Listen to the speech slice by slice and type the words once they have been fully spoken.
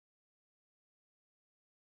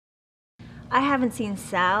I haven't seen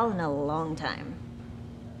Sal in a long time.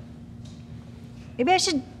 Maybe I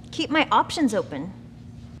should keep my options open.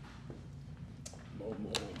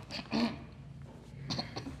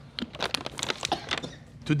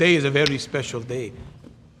 Today is a very special day.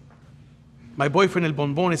 My boyfriend El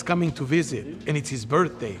Bonbon is coming to visit, and it's his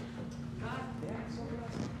birthday.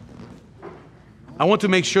 I want to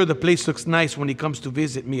make sure the place looks nice when he comes to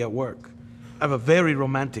visit me at work. I have a very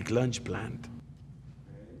romantic lunch planned.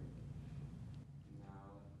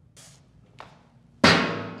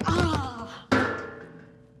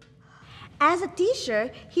 As a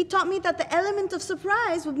teacher, he taught me that the element of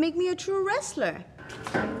surprise would make me a true wrestler.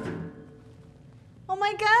 Oh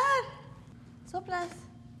my God! Soplas.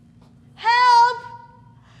 Help!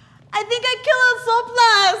 I think I killed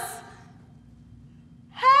Soplas!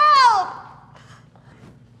 Help!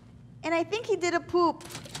 And I think he did a poop.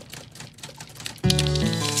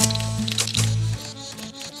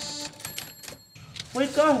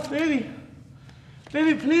 Wake up, baby.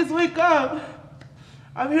 Baby, please wake up.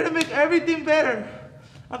 I'm here to make everything better.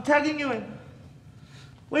 I'm tagging you in.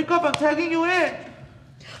 Wake up, I'm tagging you in.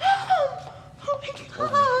 Oh my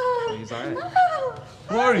God. He's all right. No.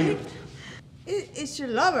 Who are you? It's your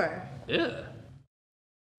lover. Yeah.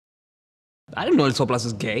 I didn't know El Soplas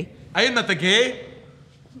is gay. I am not a gay.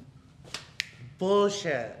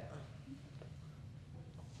 Bullshit.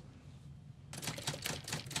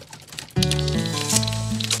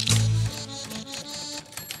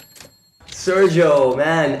 Sergio,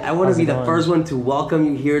 man, I want to be the first one to welcome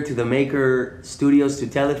you here to the Maker Studios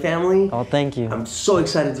Tutela family. Oh, thank you. I'm so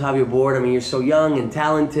excited to have you aboard. I mean, you're so young and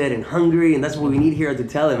talented and hungry, and that's what we need here at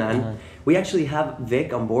Tutela, man. We actually have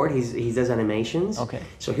Vic on board. He does animations. Okay.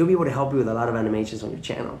 So he'll be able to help you with a lot of animations on your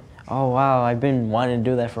channel. Oh, wow. I've been wanting to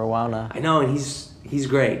do that for a while now. I know, and he's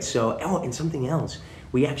great. So, oh, and something else.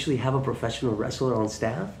 We actually have a professional wrestler on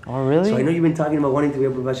staff. Oh, really? So I know you've been talking about wanting to be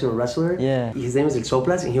a professional wrestler. Yeah. His name is El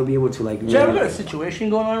Soplas, and he'll be able to like... Jay, we got a situation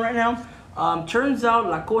going on right now. Turns out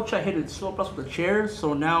La Cocha hit El Soplas with a chair,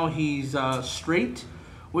 so now he's straight,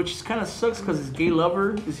 which kind of sucks because his gay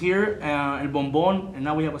lover is here, El Bonbon, and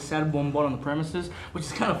now we have a sad Bonbon on the premises, which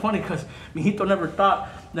is kind of funny because Mijito never thought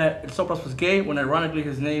that El Soplas was gay, when ironically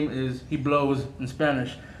his name is He Blows in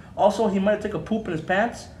Spanish. Also, he might take a poop in his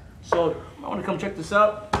pants, so I want to come check this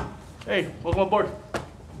out. Hey, welcome aboard.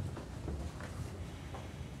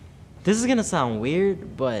 This is gonna sound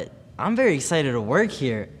weird, but I'm very excited to work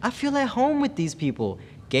here. I feel at home with these people.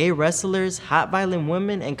 Gay wrestlers, hot violent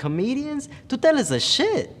women, and comedians. Tutela's a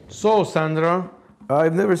shit. So, Sandra,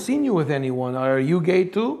 I've never seen you with anyone. Are you gay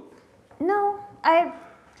too? No, I'm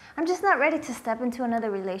just not ready to step into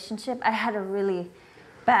another relationship. I had a really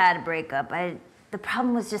bad breakup. The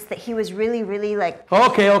problem was just that he was really like...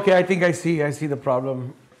 Okay, I think I see the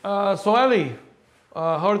problem. So Ellie,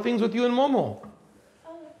 how are things with you and Momo?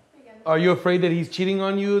 Are you afraid that he's cheating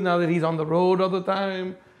on you now that he's on the road all the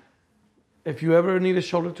time? If you ever need a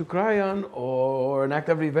shoulder to cry on or an act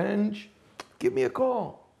of revenge, give me a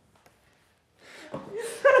call.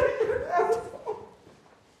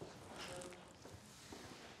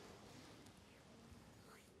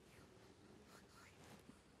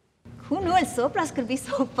 Who knew El Soplas could be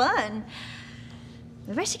so fun?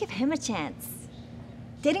 Maybe I should give him a chance.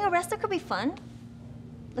 Dating a wrestler could be fun.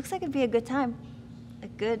 Looks like it'd be a good time. A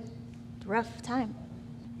good, rough time.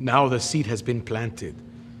 Now the seed has been planted.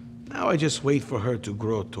 Now I just wait for her to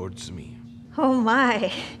grow towards me. Oh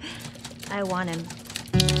my. I want him.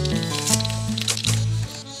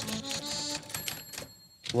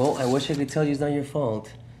 Well, I wish I could tell you it's not your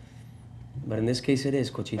fault. But in this case, it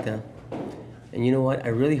is, Cochita. And you know what? I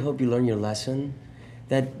really hope you learn your lesson.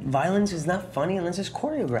 That violence is not funny unless it's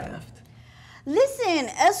choreographed. Listen,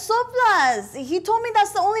 El Soplas, he told me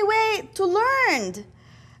that's the only way to learn.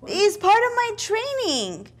 It's part of my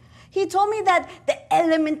training. He told me that the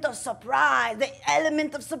element of surprise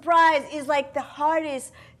is like the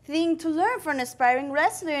hardest thing to learn for an aspiring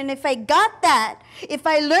wrestler. And if I got that, if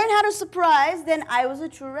I learned how to surprise, then I was a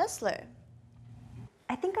true wrestler.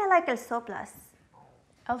 I think I like El Soplas.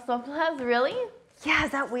 El Soplas, really? Yeah,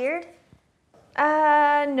 is that weird?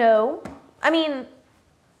 No. I mean,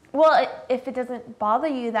 well, if it doesn't bother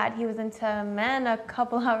you that he was into men a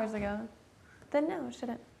couple hours ago, then no, it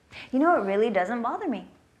shouldn't. You know, it really doesn't bother me.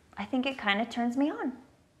 I think it kind of turns me on.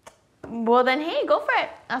 Well, then, hey, go for it.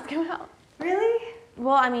 Ask him out. Really?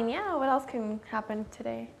 Well, I mean, yeah, what else can happen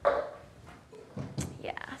today?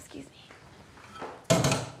 Yeah, excuse me.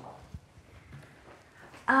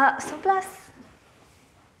 Soplas?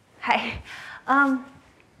 Hi.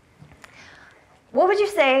 What would you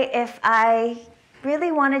say if I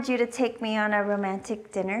really wanted you to take me on a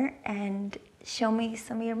romantic dinner and show me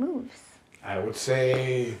some of your moves? I would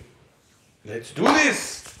say, let's do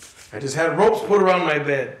this. I just had ropes put around my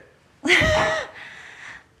bed.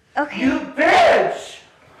 Okay. You bitch!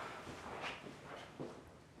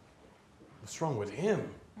 What's wrong with him?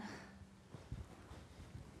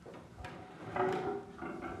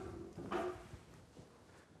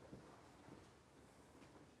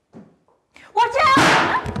 Watch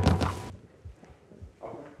out!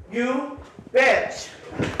 You bitch!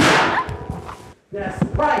 That's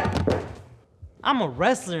right! I'm a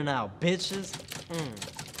wrestler now, bitches.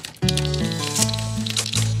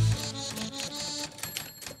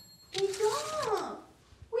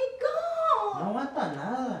 We go! No aguanta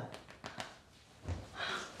nada.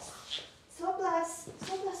 Soplas,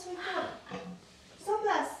 wake up.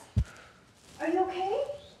 Soplas, are you okay?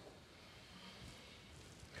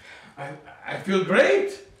 I feel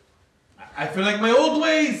great. I feel like my old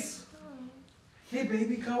ways. Hey,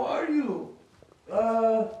 baby, how are you?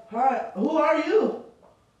 Hi, who are you?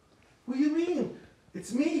 What do you mean?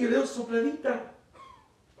 It's me, your little sopladita.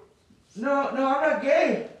 No, I'm not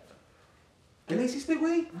gay. ¿Qué le hiciste,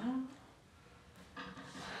 güey?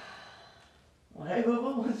 Well, hey,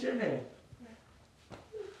 boo-boo, what's your name?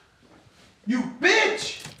 You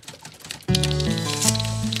bitch!